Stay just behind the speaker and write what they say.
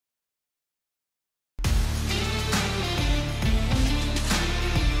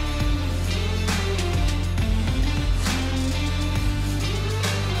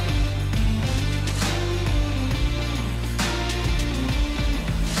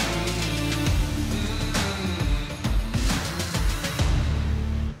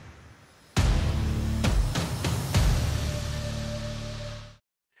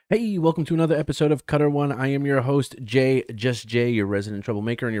Hey, welcome to another episode of Cutter One. I am your host, Jay, just Jay, your resident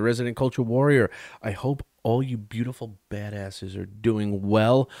troublemaker and your resident culture warrior. I hope all you beautiful badasses are doing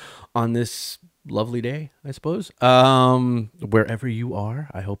well on this lovely day, I suppose. Wherever you are,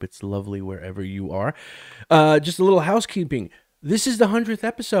 I hope it's lovely wherever you are. Just a little housekeeping. This is the 100th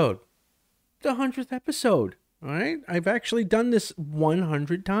episode. The 100th episode. All right. I've actually done this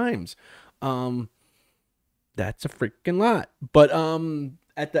 100 times. That's a freaking lot. But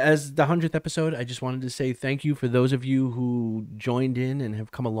as the 100th episode, I just wanted to say thank you for those of you who joined in and have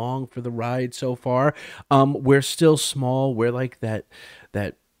come along for the ride so far. We're still small. We're like that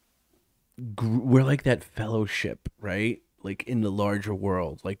fellowship, right? Like in the larger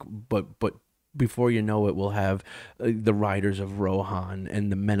world. But before you know it, we'll have the riders of Rohan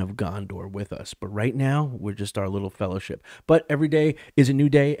and the men of Gondor with us. But right now, we're just our little fellowship. But every day is a new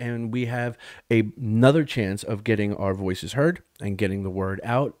day, and we have another chance of getting our voices heard and getting the word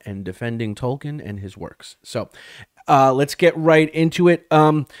out and defending Tolkien and his works. So let's get right into it.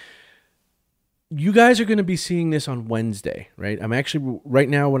 You guys are going to be seeing this on Wednesday, right? I'm actually, right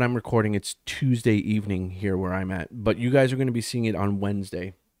now when I'm recording, it's Tuesday evening here where I'm at. But you guys are going to be seeing it on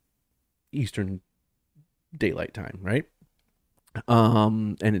Wednesday. Eastern Daylight Time, right?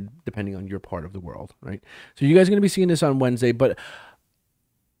 Depending on your part of the world, right? So you guys are going to be seeing this on Wednesday, but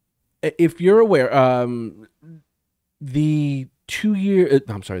if you're aware, the 20-year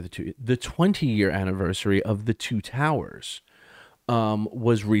anniversary of the Two Towers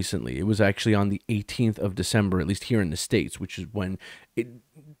was recently. It was actually on the 18th of December, at least here in the States, which is when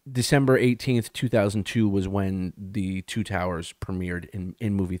December 18th, 2002 was when the Two Towers premiered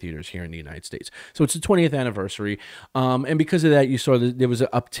in movie theaters here in the United States. So it's the 20th anniversary. And because of that, you saw that there was an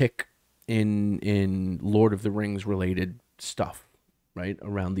uptick in Lord of the Rings related stuff, right?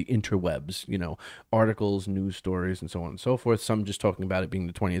 Around the interwebs, articles, news stories, and so on and so forth. Some just talking about it being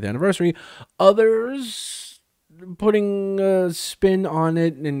the 20th anniversary. Others putting a spin on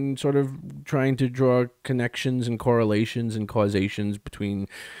it and sort of trying to draw connections and correlations and causations between,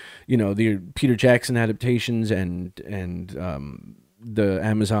 the Peter Jackson adaptations and the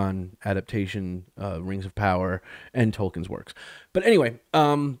Amazon adaptation, Rings of Power, and Tolkien's works. But anyway,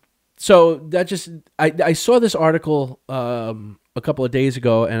 so that just I saw this article a couple of days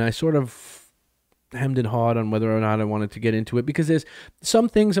ago, and I sort of hemmed and hawed on whether or not I wanted to get into it, because there's some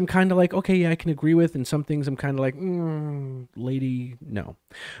things I'm kind of like, okay, yeah, I can agree with, and some things I'm kind of like, lady, no.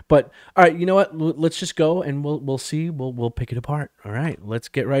 But all right, you know what? Let's just go and we'll see. We'll pick it apart. All right, let's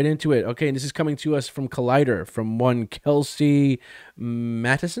get right into it. Okay, and this is coming to us from Collider, from one Kelsey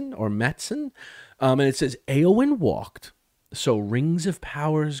Matson, and it says Eowyn walked, so Rings of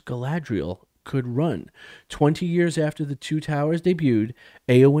Power's Galadriel could run. 20 years after the Two Towers debuted,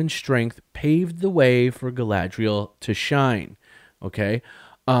 Eowyn's strength paved the way for Galadriel to shine. Okay?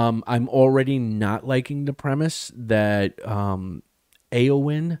 I'm already not liking the premise that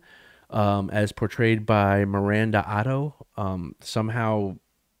Eowyn, as portrayed by Miranda Otto, somehow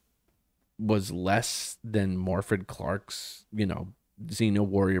was less than Morfydd Clark's, Xena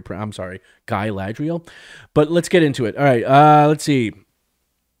warrior. Guy Ladriel. But let's get into it. All right. Let's see.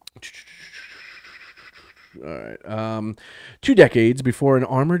 All right. 2 decades before an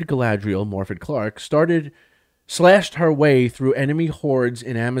armored Galadriel, Morfydd Clark, slashed her way through enemy hordes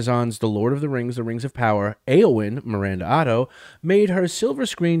in Amazon's The Lord of the Rings, The Rings of Power, Eowyn, Miranda Otto, made her silver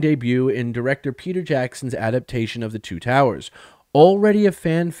screen debut in director Peter Jackson's adaptation of The Two Towers. Already a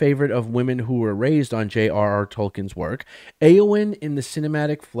fan favorite of women who were raised on J.R.R. Tolkien's work, Eowyn in the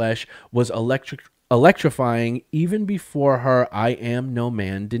cinematic flesh was electrifying even before her I am no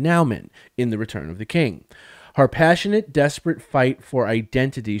man denouement in The Return of the King. Her passionate, desperate fight for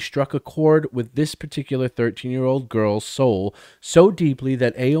identity struck a chord with this particular 13-year-old girl's soul so deeply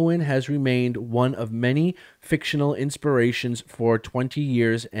that Eowyn has remained one of many fictional inspirations for 20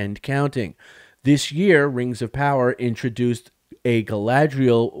 years and counting. This year, Rings of Power introduced a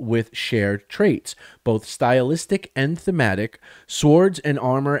Galadriel with shared traits, both stylistic and thematic, swords and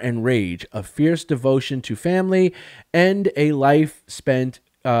armor and rage, a fierce devotion to family, and a life spent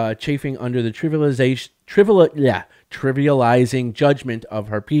chafing under the trivializing judgment of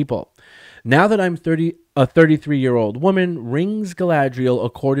her people. Now that I'm a 33-year-old woman, Rings Galadriel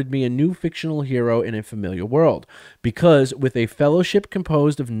accorded me a new fictional hero in a familiar world. Because, with a fellowship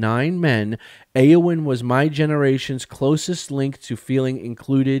composed of 9 men, Eowyn was my generation's closest link to feeling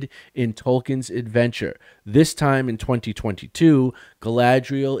included in Tolkien's adventure. This time in 2022,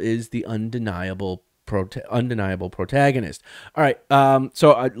 Galadriel is the undeniable protagonist. All right,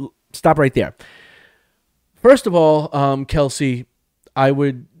 so stop right there. First of all, Kelsey, I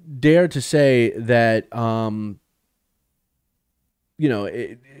would dare to say that you know,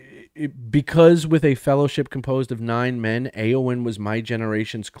 because with a fellowship composed of 9 men, Eowyn was my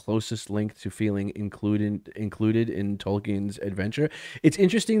generation's closest link to feeling included in Tolkien's adventure. It's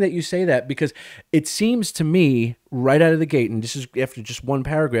interesting that you say that, because it seems to me right out of the gate, and this is after just one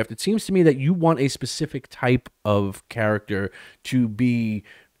paragraph, it seems to me that you want a specific type of character to be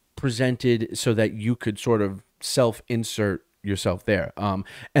presented so that you could sort of self-insert yourself there,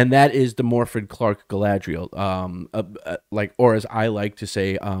 and that is the Morfydd Clark Galadriel, like, or as I like to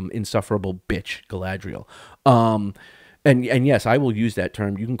say, insufferable bitch Galadriel. And yes, I will use that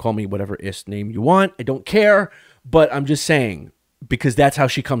term. You can call me whatever name you want. I don't care, but I'm just saying, because that's how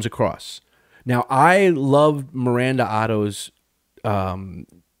she comes across. Now, I loved Miranda Otto's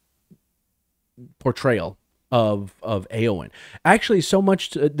portrayal of Eowyn. Actually, so much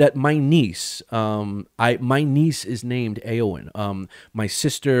that my niece, my niece is named Eowyn. My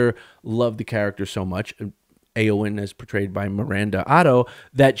sister loved the character so much, Eowyn as portrayed by Miranda Otto,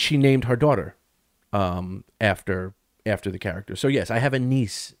 that she named her daughter after the character. So yes, I have a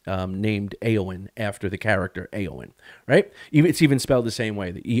niece named Eowyn after the character Eowyn. Right? It's even spelled the same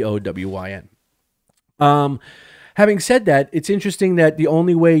way, the Eowyn. Having said that, it's interesting that the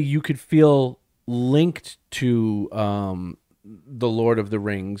only way you could feel linked to the Lord of the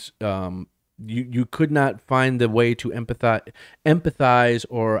Rings, you could not find the way to empathize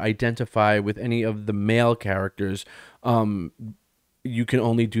or identify with any of the male characters. You can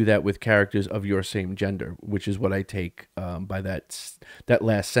only do that with characters of your same gender, which is what I take by that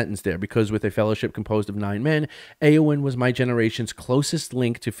last sentence there. Because with a fellowship composed of 9 men, Eowyn was my generation's closest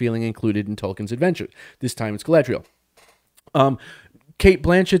link to feeling included in Tolkien's adventure. This time it's Galadriel. Kate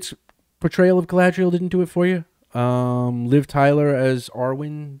Blanchett's portrayal of Galadriel didn't do it for you. Liv Tyler as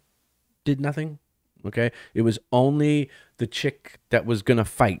Arwen did nothing. Okay, it was only the chick that was gonna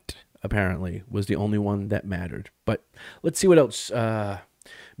fight, apparently, was the only one that mattered. But let's see what else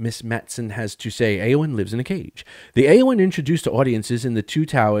Miss Matson has to say. Eowyn lives in a cage. The Eowyn introduced to audiences in The Two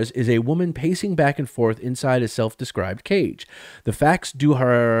Towers is a woman pacing back and forth inside a self-described cage. The facts do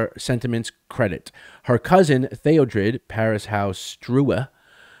her sentiments credit. Her cousin, Theodred, Paris House Strua,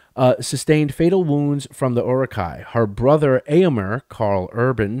 sustained fatal wounds from the Uruk-hai. Her brother Éomer, Carl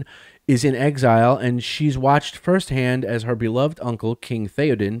Urban, is in exile, and she's watched firsthand as her beloved uncle, King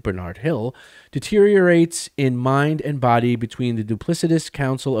Theoden, Bernard Hill, deteriorates in mind and body between the duplicitous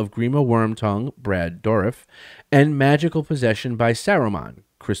counsel of Grima Wormtongue, Brad Dourif, and magical possession by Saruman,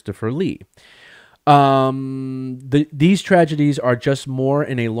 Christopher Lee. These tragedies are just more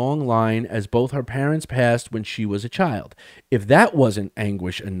in a long line, as both her parents passed when she was a child. If that wasn't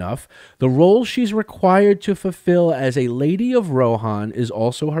anguish enough, the role she's required to fulfill as a Lady of Rohan is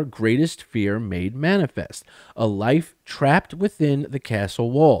also her greatest fear made manifest, a life trapped within the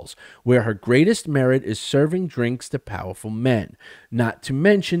castle walls, where her greatest merit is serving drinks to powerful men, not to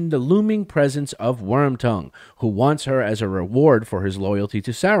mention the looming presence of Wormtongue, who wants her as a reward for his loyalty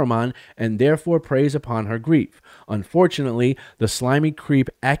to Saruman, and therefore preys upon her grief. Unfortunately, the slimy creep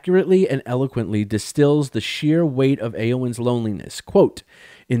accurately and eloquently distills the sheer weight of Eowyn's loneliness. Quote,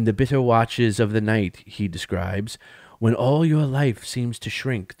 "In the bitter watches of the night," he describes, "when all your life seems to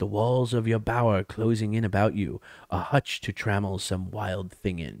shrink, the walls of your bower closing in about you, a hutch to trammel some wild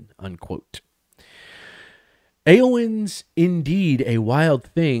thing in." Unquote. Eowyn's indeed a wild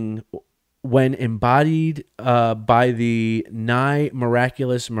thing when embodied by the nigh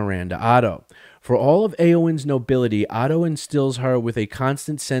miraculous Miranda Otto. For all of Eowyn's nobility, Otto instills her with a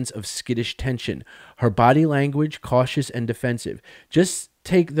constant sense of skittish tension, her body language cautious and defensive. Just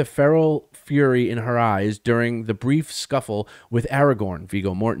take the feral fury in her eyes during the brief scuffle with Aragorn,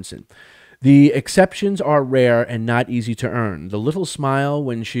 Viggo Mortensen. The exceptions are rare and not easy to earn. The little smile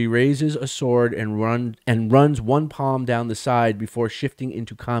when she raises a sword and runs one palm down the side before shifting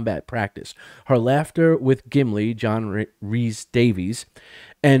into combat practice. Her laughter with Gimli, John Rhys Davies,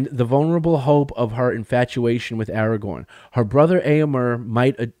 and the vulnerable hope of her infatuation with Aragorn. Her brother Éomer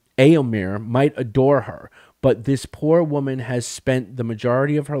might adore her, but this poor woman has spent the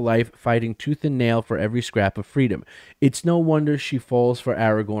majority of her life fighting tooth and nail for every scrap of freedom. It's no wonder she falls for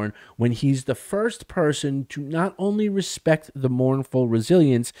Aragorn when he's the first person to not only respect the mournful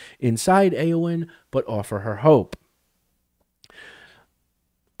resilience inside Éowyn, but offer her hope.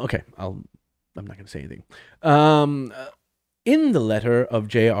 Okay, I'm not going to say anything. In the letter of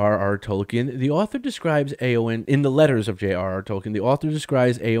J.R.R. Tolkien, the author describes Éowyn, in the letters of J.R.R. Tolkien, the author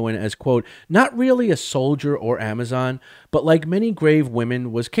describes Éowyn as, quote, "not really a soldier or Amazon, but like many grave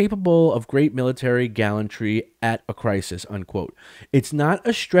women, was capable of great military gallantry at a crisis," unquote. It's not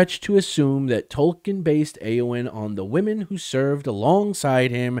a stretch to assume that Tolkien based Éowyn on the women who served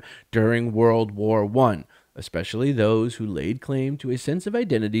alongside him during World War I. especially those who laid claim to a sense of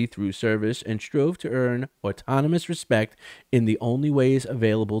identity through service and strove to earn autonomous respect in the only ways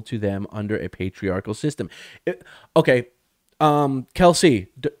available to them under a patriarchal system. Okay, Kelsey,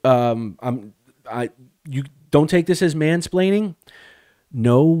 you don't take this as mansplaining.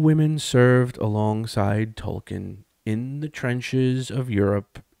 No women served alongside Tolkien in the trenches of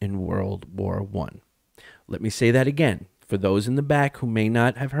Europe in World War One. Let me say that again for those in the back who may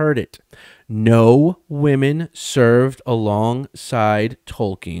not have heard it. No women served alongside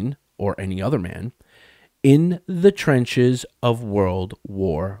Tolkien or any other man in the trenches of World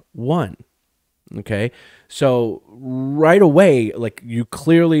War One. Okay, so right away, like, you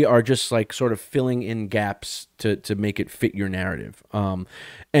clearly are just like sort of filling in gaps to make it fit your narrative.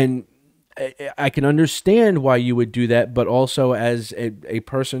 And I can understand why you would do that, but also as a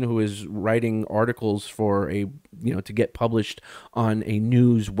person who is writing articles for to get published on a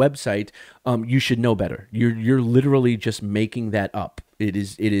news website, you should know better. You're literally just making that up. It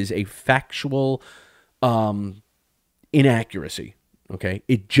is a factual inaccuracy. Okay,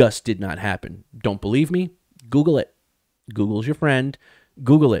 it just did not happen. Don't believe me? Google it. Google's your friend.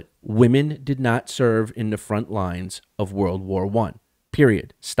 Google it. Women did not serve in the front lines of World War One.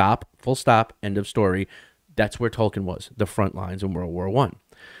 Period. Stop. Full stop. End of story. That's where Tolkien was, the front lines in World War One.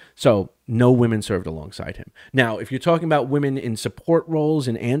 So no women served alongside him. Now, if you're talking about women in support roles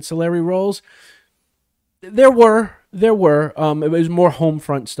and ancillary roles, there were. It was more home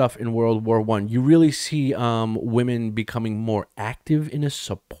front stuff in World War One. You really see women becoming more active in a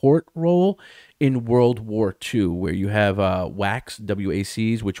support role in World War Two, where you have WACs,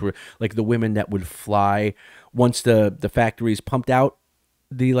 WACs, which were like the women that would fly once the factories pumped out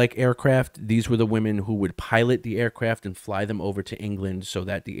the aircraft. These were the women who would pilot the aircraft and fly them over to England so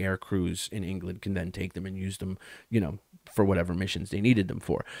that the air crews in England can then take them and use them, for whatever missions they needed them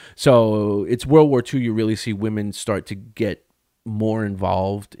for. So it's World War II. You really see women start to get more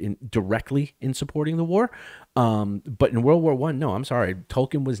involved directly in supporting the war. But in World War I, no, I'm sorry.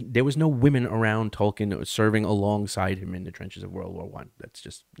 There was no women around Tolkien serving alongside him in the trenches of World War I. That's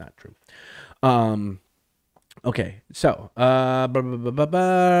just not true. Okay, so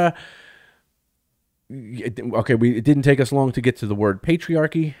it didn't take us long to get to the word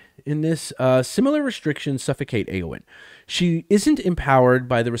patriarchy in this. Similar restrictions suffocate Eowyn. She isn't empowered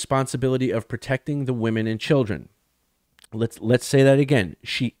by the responsibility of protecting the women and children. Let's say that again.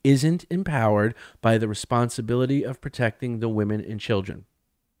 She isn't empowered by the responsibility of protecting the women and children.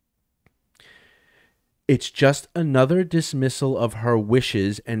 It's just another dismissal of her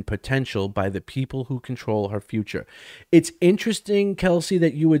wishes and potential by the people who control her future. It's interesting, Kelsey,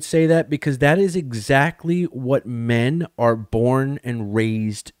 that you would say that, because that is exactly what men are born and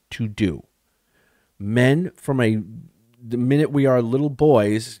raised to do. Men, the minute we are little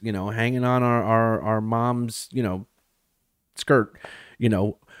boys, hanging on our mom's, skirt,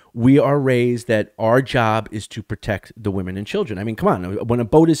 we are raised that our job is to protect the women and children. I mean, come on. When a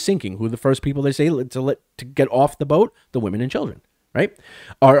boat is sinking, who are the first people they say to get off the boat? The women and children, right?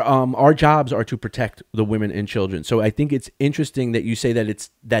 Our jobs are to protect the women and children. So I think it's interesting that you say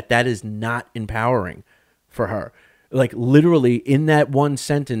that that is not empowering for her. Like, literally in that one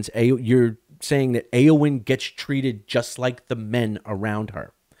sentence, you're saying that Eowyn gets treated just like the men around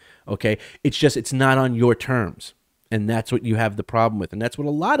her. Okay, it's not on your terms. And that's what you have the problem with. And that's what a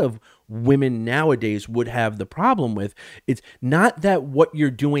lot of women nowadays would have the problem with. It's not that what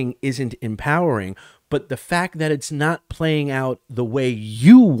you're doing isn't empowering, but the fact that it's not playing out the way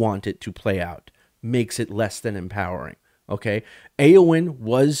you want it to play out makes it less than empowering. Okay? Eowyn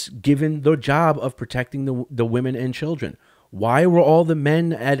was given the job of protecting the women and children. Why were all the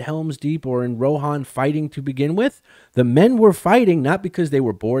men at Helm's Deep or in Rohan fighting to begin with? The men were fighting not because they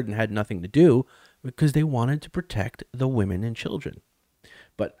were bored and had nothing to do, because they wanted to protect the women and children.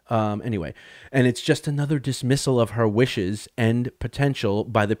 But anyway, and it's just another dismissal of her wishes and potential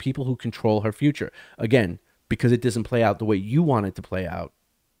by the people who control her future. Again, because it doesn't play out the way you want it to play out.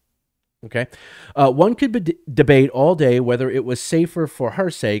 Okay? One could debate all day whether it was safer for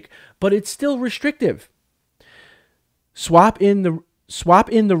her sake, but it's still restrictive. Swap in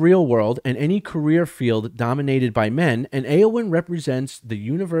the real world and any career field dominated by men, and Eowyn represents the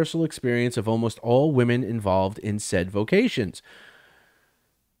universal experience of almost all women involved in said vocations.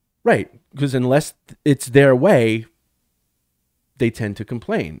 Right, because unless it's their way, they tend to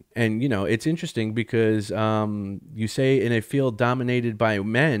complain. And, it's interesting because you say in a field dominated by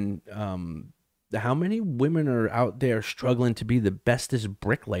men, how many women are out there struggling to be the bestest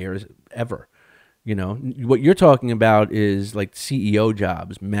bricklayers ever? What you're talking about is like CEO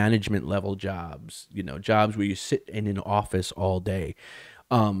jobs, management level jobs, jobs where you sit in an office all day.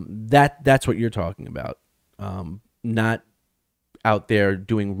 That's what you're talking about. not out there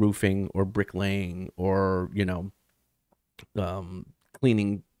doing roofing or bricklaying or,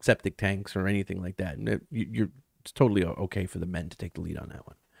 cleaning septic tanks or anything like that. And it's totally okay for the men to take the lead on that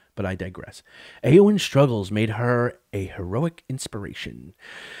one. But I digress. Eowyn's struggles made her a heroic inspiration.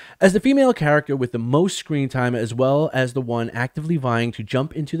 As the female character with the most screen time, as well as the one actively vying to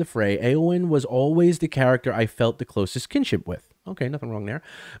jump into the fray, Eowyn was always the character I felt the closest kinship with. Okay, nothing wrong there.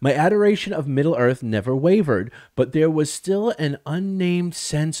 My adoration of Middle-earth never wavered, but there was still an unnamed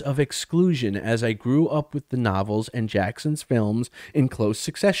sense of exclusion as I grew up with the novels and Jackson's films in close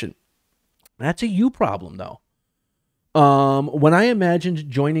succession. That's a you problem, though. When I imagined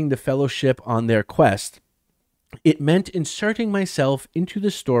joining the Fellowship on their quest, it meant inserting myself into the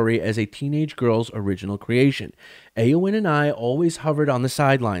story as a teenage girl's original creation. Eowyn and I always hovered on the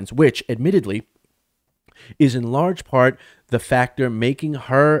sidelines, which, admittedly, is in large part the factor making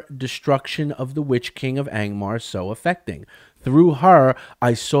her destruction of the Witch King of Angmar so affecting. Through her,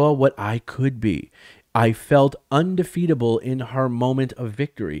 I saw what I could be. I felt undefeatable in her moment of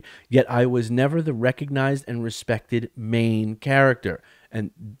victory, yet I was never the recognized and respected main character.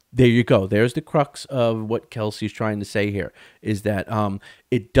 And there you go. There's the crux of what Kelsey's trying to say here, is that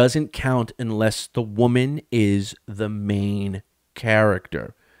it doesn't count unless the woman is the main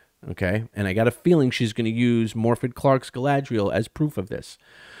character. Okay? And I got a feeling she's going to use Morfydd Clark's Galadriel as proof of this.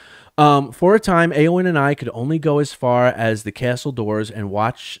 For a time, Eowyn and I could only go as far as the castle doors and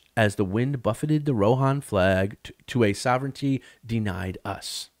watch as the wind buffeted the Rohan flag to a sovereignty denied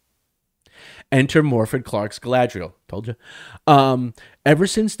us. Enter Morfydd Clark's Galadriel. Told you. Ever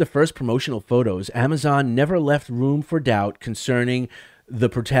since the first promotional photos, Amazon never left room for doubt concerning the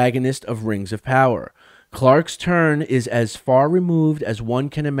protagonist of Rings of Power. Clark's turn is as far removed as one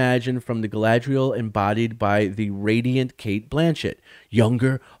can imagine from the Galadriel embodied by the radiant Cate Blanchett.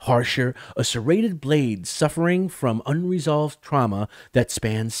 Younger, harsher, a serrated blade suffering from unresolved trauma that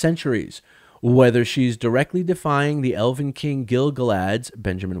spans centuries. Whether she's directly defying the Elven King Gil-galad's,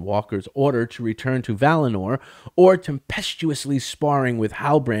 Benjamin Walker's, order to return to Valinor, or tempestuously sparring with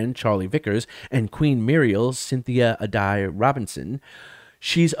Halbrand, Charlie Vickers, and Queen Muriel, Cynthia Adai Robinson,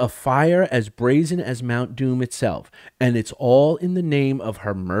 she's a fire as brazen as Mount Doom itself, and it's all in the name of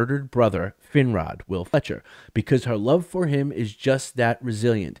her murdered brother, Finrod, Will Fletcher, because her love for him is just that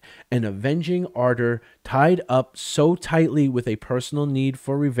resilient, an avenging ardor tied up so tightly with a personal need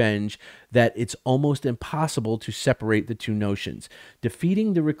for revenge that it's almost impossible to separate the two notions.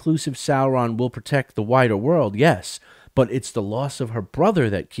 Defeating the reclusive Sauron will protect the wider world, yes, but it's the loss of her brother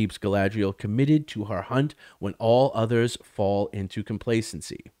that keeps Galadriel committed to her hunt when all others fall into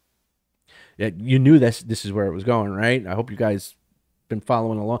complacency. Yeah, you knew this is where it was going, right? I hope you guys been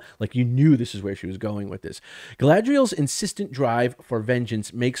following along. Like, you knew this is where she was going with this. Galadriel's insistent drive for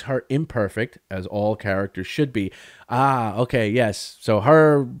vengeance makes her imperfect, as all characters should be. Ah, okay, yes. So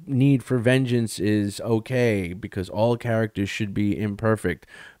her need for vengeance is okay because all characters should be imperfect.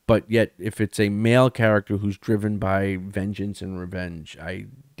 But yet, if it's a male character who's driven by vengeance and revenge, I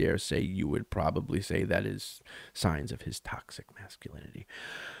dare say you would probably say that is signs of his toxic masculinity.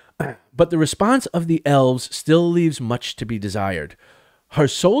 But the response of the elves still leaves much to be desired. Her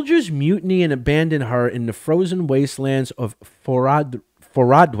soldiers mutiny and abandon her in the frozen wastelands of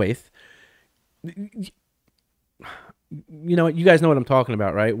Foradwaith. You know, you guys know what I'm talking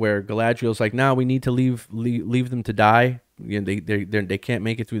about, right? Where Galadriel's like, "No, we need to leave them to die. You know, they can't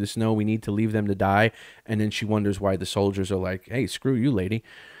make it through the snow. We need to leave them to die." And then she wonders why the soldiers are like, "Hey, screw you, lady."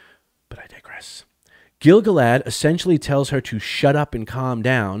 But I digress. Gil-galad essentially tells her to shut up and calm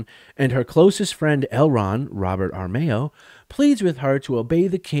down, and her closest friend Elrond, Robert Armeo, pleads with her to obey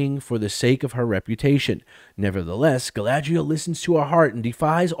the king for the sake of her reputation. Nevertheless, Galadriel listens to her heart and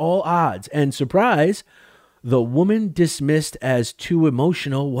defies all odds, and surprise, the woman dismissed as too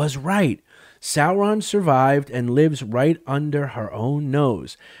emotional was right. Sauron survived and lives right under her own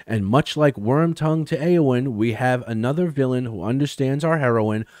nose. And much like Wormtongue to Eowyn, we have another villain who understands our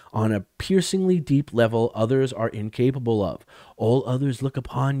heroine on a piercingly deep level others are incapable of. All others look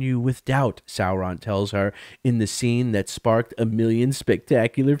upon you with doubt, Sauron tells her in the scene that sparked a million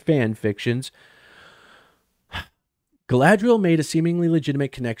spectacular fan fictions. Galadriel made a seemingly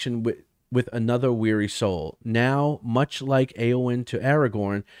legitimate connection with another weary soul. Now, much like Eowyn to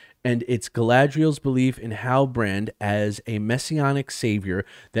Aragorn, and it's Galadriel's belief in Halbrand as a messianic savior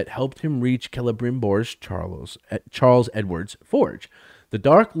that helped him reach Celebrimbor's Charles Edward's forge. The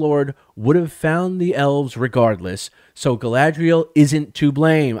Dark Lord would have found the elves regardless, so Galadriel isn't to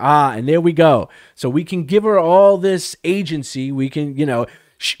blame. Ah, and there we go. So we can give her all this agency. We can,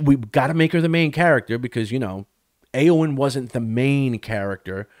 we've got to make her the main character because, Eowyn wasn't the main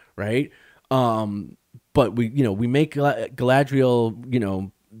character, right? but we make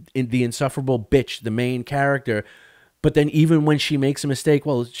Galadriel, in the insufferable bitch, the main character. But then even when she makes a mistake,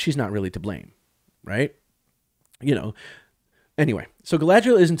 well, she's not really to blame, right? Anyway, so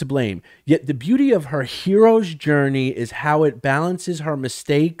Galadriel isn't to blame, yet the beauty of her hero's journey is how it balances her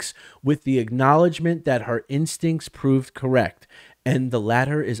mistakes with the acknowledgement that her instincts proved correct. And the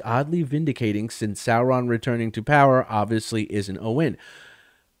latter is oddly vindicating, since Sauron returning to power obviously isn't a win.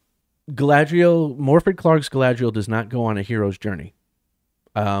 Morfydd Clark's Galadriel does not go on a hero's journey.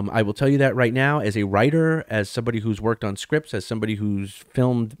 I will tell you that right now, as a writer, as somebody who's worked on scripts, as somebody who's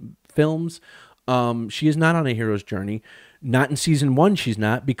filmed films, she is not on a hero's journey. Not in season 1, she's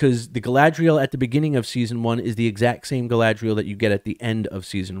not, because the Galadriel at the beginning of season 1 is the exact same Galadriel that you get at the end of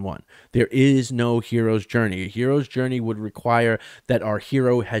season 1. There is no hero's journey. A hero's journey would require that our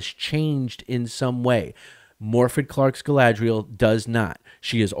hero has changed in some way. Morfydd Clark's Galadriel does not.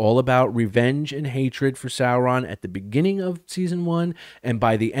 She is all about revenge and hatred for Sauron at the beginning of season 1, and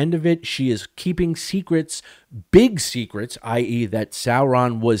by the end of it, she is keeping secrets, big secrets, i.e. that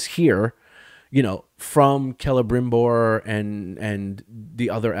Sauron was here, from Celebrimbor and the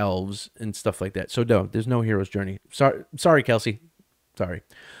other elves and stuff like that. So no, there's no hero's journey. Sorry, Kelsey. Sorry.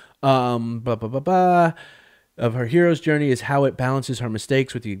 Of her hero's journey is how it balances her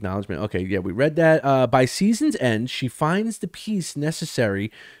mistakes with the acknowledgement. Okay, yeah, we read that. By season's end, she finds the peace necessary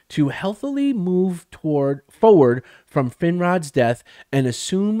to healthily move forward from Finrod's death and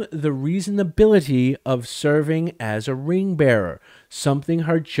assume the reasonability of serving as a ring bearer, something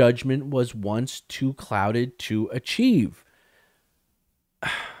her judgment was once too clouded to achieve.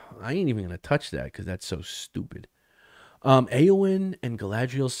 I ain't even going to touch that because that's so stupid. Eowyn and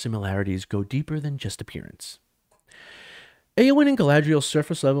Galadriel's similarities go deeper than just appearance. Eowyn and Galadriel's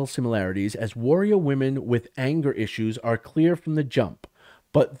surface-level similarities as warrior women with anger issues are clear from the jump,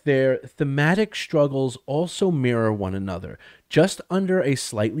 but their thematic struggles also mirror one another, just under a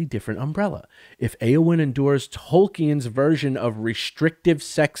slightly different umbrella. If Eowyn endures Tolkien's version of restrictive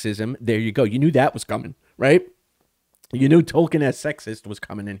sexism, there you go, you knew that was coming, right? You knew Tolkien as sexist was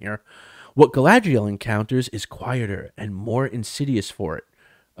coming in here. What Galadriel encounters is quieter and more insidious for it.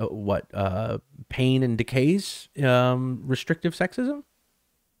 Pain and Decay's restrictive sexism?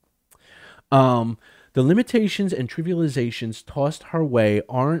 The limitations and trivializations tossed her way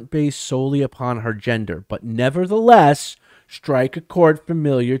aren't based solely upon her gender, but nevertheless strike a chord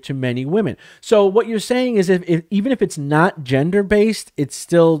familiar to many women. So what you're saying is even if it's not gender-based, it's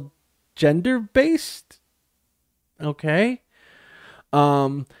still gender-based? Okay.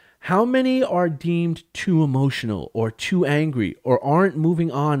 How many are deemed too emotional or too angry or aren't moving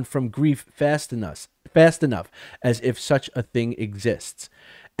on from grief fast enough, as if such a thing exists?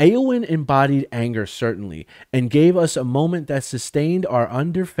 Eowyn embodied anger, certainly, and gave us a moment that sustained our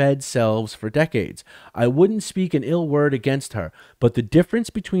underfed selves for decades. I wouldn't speak an ill word against her, but the difference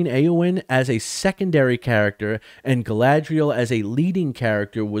between Eowyn as a secondary character and Galadriel as a leading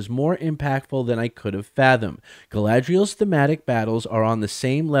character was more impactful than I could have fathomed. Galadriel's thematic battles are on the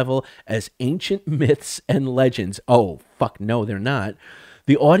same level as ancient myths and legends. Oh, fuck no, they're not.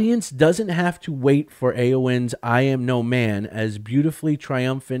 The audience doesn't have to wait for Eowyn's I am no man, as beautifully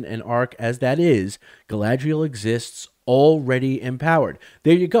triumphant an arc as that is. Galadriel exists already empowered.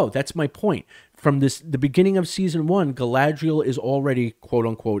 There you go. That's my point. From the beginning of season 1, Galadriel is already, quote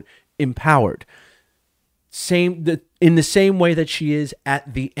unquote, empowered. In the same way that she is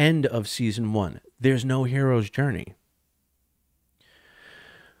at the end of season 1. There's no hero's journey.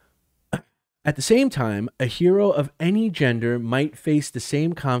 At the same time, a hero of any gender might face the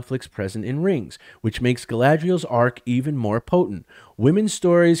same conflicts present in Rings, which makes Galadriel's arc even more potent. Women's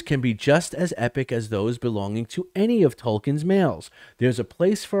stories can be just as epic as those belonging to any of Tolkien's males. There's a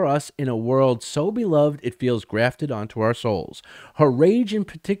place for us in a world so beloved it feels grafted onto our souls. Her rage in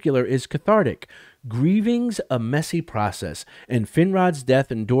particular is cathartic. Grieving's a messy process, and Finrod's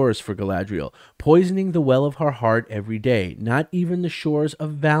death endures for Galadriel, poisoning the well of her heart every day. Not even the shores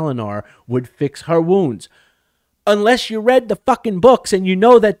of Valinor would fix her wounds. Unless you read the fucking books and you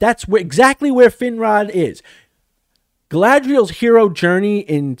know that that's exactly where Finrod is. Galadriel's hero journey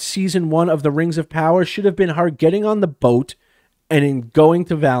in season 1 of The Rings of Power should have been her getting on the boat and in going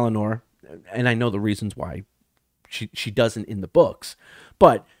to Valinor. And I know the reasons why she doesn't in the books,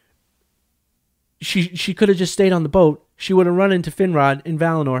 but She could have just stayed on the boat. She would have run into Finrod in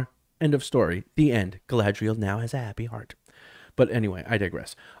Valinor. End of story. The end. Galadriel now has a happy heart. But anyway, I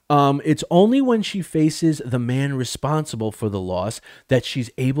digress. It's only when she faces the man responsible for the loss that she's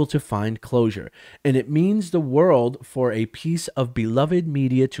able to find closure. And it means the world for a piece of beloved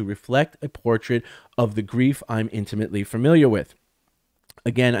media to reflect a portrait of the grief I'm intimately familiar with.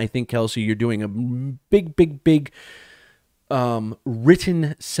 Again, I think, Kelsey, you're doing a big, big, big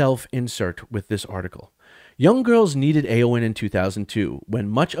written self-insert with this article. Young girls needed Eowyn in 2002, when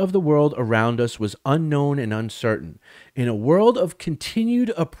much of the world around us was unknown and uncertain. In a world of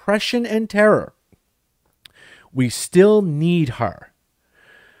continued oppression and terror, we still need her.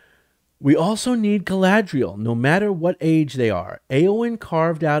 We also need Galadriel, no matter what age they are. Eowyn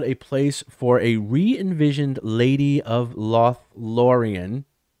carved out a place for a re-envisioned Lady of Lothlorien,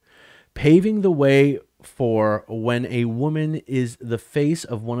 paving the way for when a woman is the face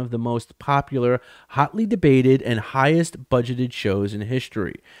of one of the most popular, hotly debated, and highest budgeted shows in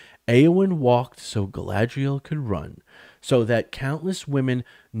history. Eowyn walked so Galadriel could run, so that countless women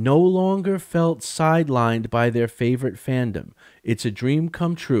no longer felt sidelined by their favorite fandom. It's a dream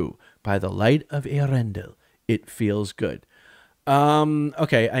come true. By the light of Eärendil, it feels good.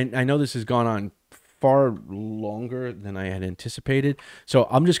 Okay, I know this has gone on far longer than I had anticipated, so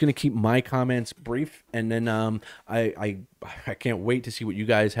I'm just going to keep my comments brief, and then I can't wait to see what you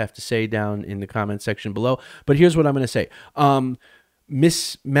guys have to say down in the comment section below. But here's what I'm going to say.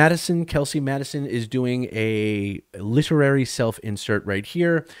 Miss Madison, Kelsey Madison, is doing a literary self-insert right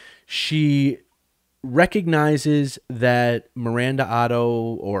here. She recognizes that Miranda Otto,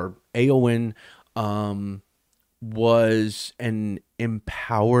 or Eowyn, was an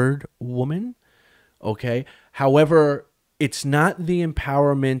empowered woman. Okay. However, it's not the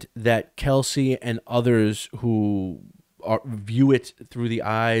empowerment that Kelsey and others who view it through the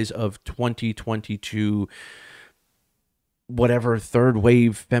eyes of 2022, whatever third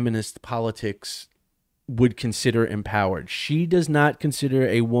wave feminist politics would consider empowered. She does not consider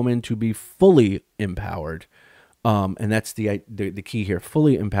a woman to be fully empowered. And that's the key here,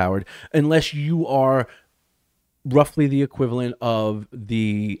 fully empowered, unless you are roughly the equivalent of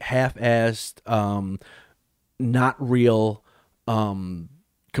the half-assed, not real,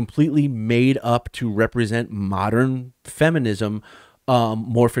 completely made up to represent modern feminism,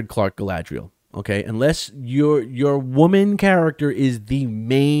 Morfydd Clark Galadriel. Okay, unless your woman character is the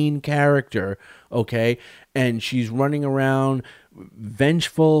main character, okay, and she's running around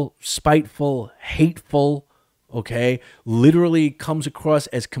vengeful, spiteful, hateful, okay, literally comes across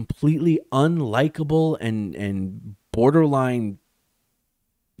as completely unlikable and borderline,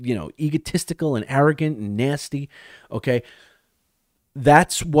 egotistical and arrogant and nasty, okay,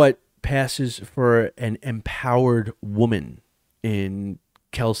 that's what passes for an empowered woman in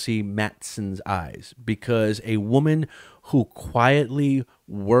Kelsey Matson's eyes, because a woman who quietly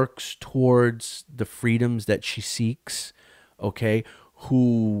works towards the freedoms that she seeks, okay,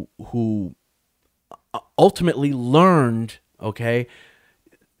 who ultimately learned, okay,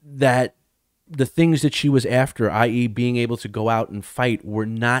 that the things that she was after, i.e. being able to go out and fight, were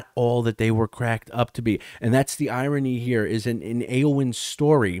not all that they were cracked up to be. And that's the irony here, is in Eowyn's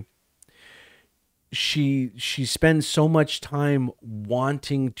story, she spends so much time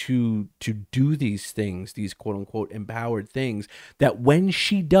wanting to do these things, these quote unquote empowered things, that when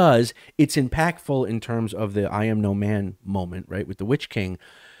she does, it's impactful in terms of the I am no man moment, right, with the Witch King.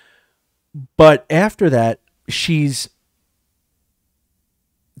 But after that, she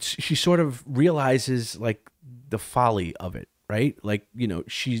sort of realizes like the folly of it, right? Like,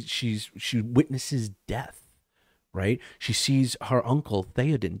 she witnesses death. Right? She sees her uncle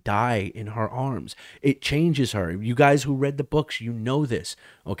Theoden die in her arms. It changes her. You guys who read the books, you know this.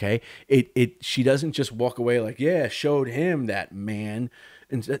 Okay. She doesn't just walk away like, yeah, showed him that man.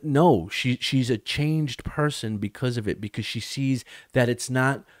 And no, she's a changed person because of it, because she sees that it's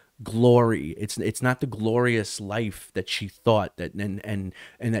not glory. It's not the glorious life that she thought that and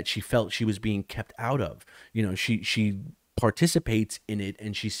that she felt she was being kept out of. She participates in it,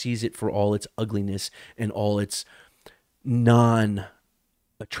 and she sees it for all its ugliness and all its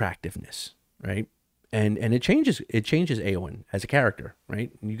non-attractiveness, right? And it changes Eowyn as a character, right?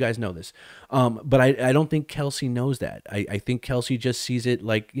 And you guys know this. But I don't think Kelsey knows that. I think Kelsey just sees it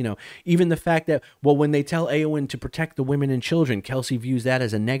like, even the fact that, well, when they tell Eowyn to protect the women and children, Kelsey views that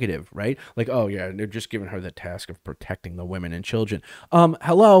as a negative, right? Like, oh yeah, they're just giving her the task of protecting the women and children.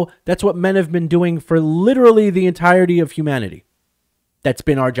 Hello, that's what men have been doing for literally the entirety of humanity. That's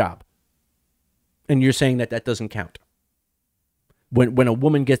been our job. And you're saying that doesn't count. When a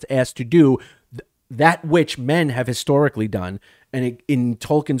woman gets asked to do that which men have historically done, and in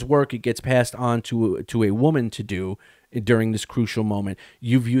Tolkien's work, it gets passed on to a woman to do during this crucial moment,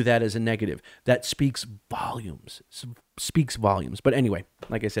 you view that as a negative. That speaks volumes. But anyway,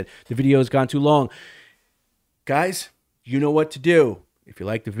 like I said, the video has gone too long. Guys, you know what to do. If you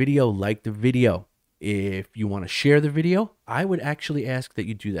like the video, like the video. If you want to share the video, I would actually ask that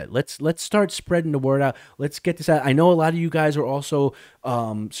you do that. Let's start spreading the word out. Let's get this out. I know a lot of you guys are also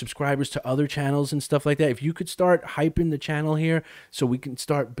subscribers to other channels and stuff like that. If you could start hyping the channel here so we can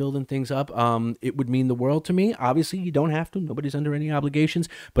start building things up, it would mean the world to me. Obviously, you don't have to. Nobody's under any obligations.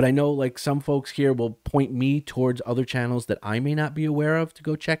 But I know like some folks here will point me towards other channels that I may not be aware of to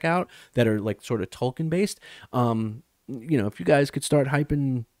go check out that are like sort of Tolkien based. If you guys could start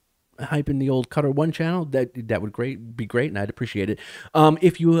hyping the old Cutter One channel, that would be great, and I'd appreciate it.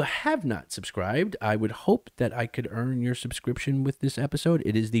 If you have not subscribed, I would hope that I could earn your subscription with this episode.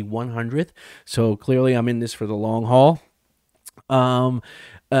 It is the 100th, so clearly I'm in this for the long haul. So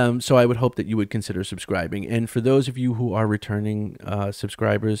I would hope that you would consider subscribing. And for those of you who are returning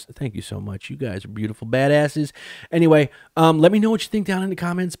subscribers, thank you so much. You guys are beautiful badasses. Anyway, let me know what you think down in the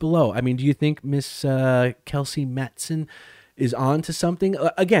comments below. I mean, do you think Miss Kelsey Matson is on to something?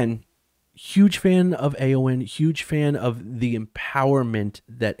 Again, huge fan of Eowyn, huge fan of the empowerment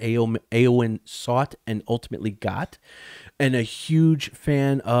that Eowyn sought and ultimately got, and a huge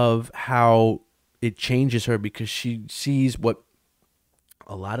fan of how it changes her because she sees what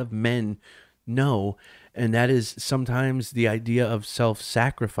a lot of men know, and that is sometimes the idea of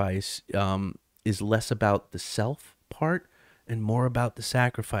self-sacrifice is less about the self part and more about the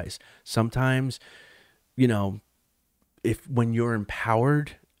sacrifice. Sometimes, when you're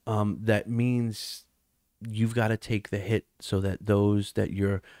empowered, that means you've got to take the hit so that those that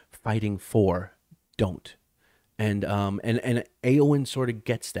you're fighting for don't. And Eowyn sort of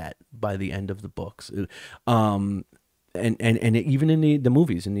gets that by the end of the books. And even in the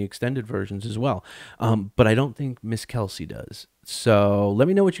movies, in the extended versions as well. But I don't think Miss Kelsey does. So let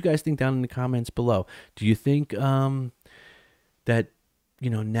me know what you guys think down in the comments below. Do you think that,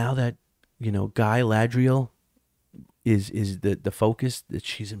 now that, Galadriel is the focus, that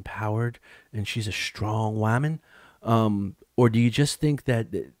she's empowered and she's a strong woman? Or do you just think that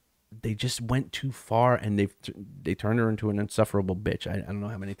they just went too far and they turned her into an insufferable bitch? I don't know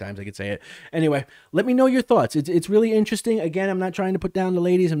how many times I could say it. Anyway, let me know your thoughts. It's really interesting. Again, I'm not trying to put down the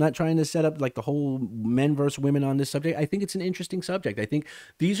ladies. I'm not trying to set up like the whole men versus women on this subject. I think it's an interesting subject. I think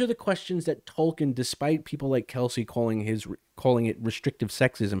these are the questions that Tolkien, despite people like Kelsey calling it restrictive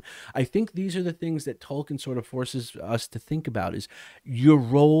sexism, I think these are the things that Tolkien sort of forces us to think about, is your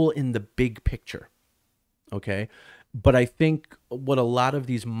role in the big picture. Okay? But I think what a lot of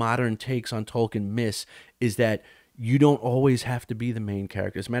these modern takes on Tolkien miss is that you don't always have to be the main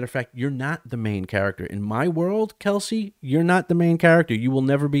character. As a matter of fact, you're not the main character. In my world, Kelsey, you're not the main character. You will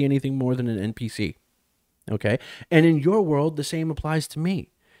never be anything more than an NPC. Okay? And in your world, the same applies to me.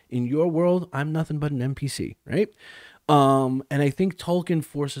 In your world, I'm nothing but an NPC, right? And I think Tolkien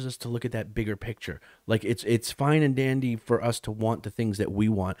forces us to look at that bigger picture. Like it's fine and dandy for us to want the things that we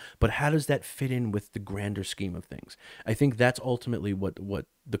want, but how does that fit in with the grander scheme of things? I think that's ultimately what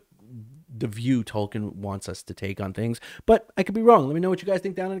the view Tolkien wants us to take on things. But I could be wrong. Let me know what you guys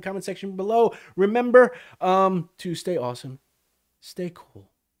think down in the comment section below. Remember to stay awesome, stay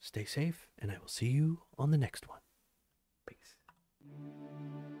cool, stay safe, and I will see you on the next one.